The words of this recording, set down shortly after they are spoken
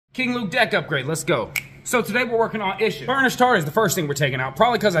King Luke deck upgrade, let's go. So today we're working on isshin. Burnished Tar is the first thing we're taking out,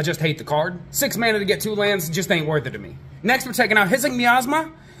 probably because I just hate the card. 6 mana to get 2 lands just ain't worth it to me. Next we're taking out Hissing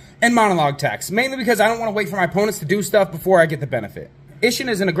Miasma and Monologue Tax, mainly because I don't want to wait for my opponents to do stuff before I get the benefit. Isshin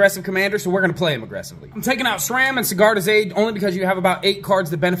is an aggressive commander, so we're going to play him aggressively. I'm taking out Shram and Sigarda's Aid only because you have about 8 cards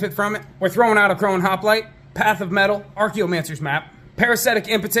that benefit from it. We're throwing out a Crone Hoplite, Path of Metal, Archaeomancer's Map, Parasitic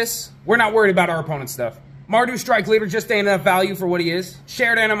Impetus. We're not worried about our opponent's stuff. Mardu Strike Leader just ain't enough value for what he is.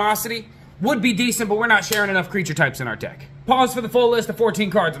 Shared Animosity would be decent, but we're not sharing enough creature types in our deck. Pause for the full list of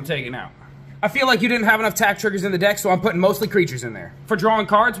 14 cards I'm taking out. I feel like you didn't have enough tack triggers in the deck, so I'm putting mostly creatures in there. For drawing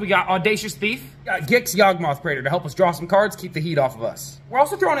cards, we got Audacious Thief, got Gix Yawgmoth Praetor to help us draw some cards, keep the heat off of us. We're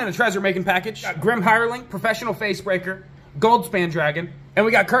also throwing in a treasure-making package. Got Grim Hireling, Professional Facebreaker, Goldspan Dragon, and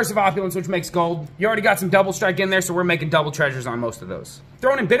we got Curse of Opulence, which makes gold. You already got some double strike in there, so we're making double treasures on most of those.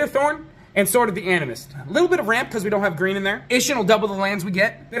 Throwing in Bitterthorn and Sword of the Animist. A little bit of ramp because we don't have green in there. Isshin will double the lands we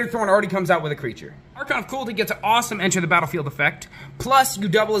get. Bitterthorn already comes out with a creature. Archon of Cruelty gets an awesome enter the battlefield effect. Plus, you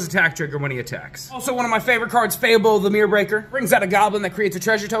double his attack trigger when he attacks. Also, one of my favorite cards, Fable the Mirror Breaker. Brings out a goblin that creates a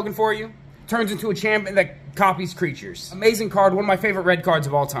treasure token for you. Turns into a champion that copies creatures. Amazing card, one of my favorite red cards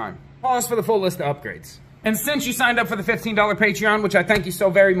of all time. Pause for the full list of upgrades. And since you signed up for the $15 Patreon, which I thank you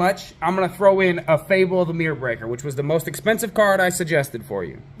so very much, I'm going to throw in a Fable the Mirror Breaker, which was the most expensive card I suggested for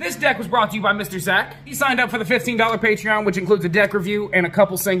you. This deck was brought to you by Mr. Zach. He signed up for the $15 Patreon, which includes a deck review and a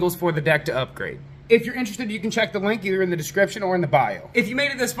couple singles for the deck to upgrade. If you're interested, you can check the link either in the description or in the bio. If you made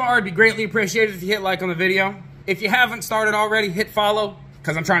it this far, it'd be greatly appreciated if you hit like on the video. If you haven't started already, hit follow,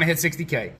 because I'm trying to hit 60K.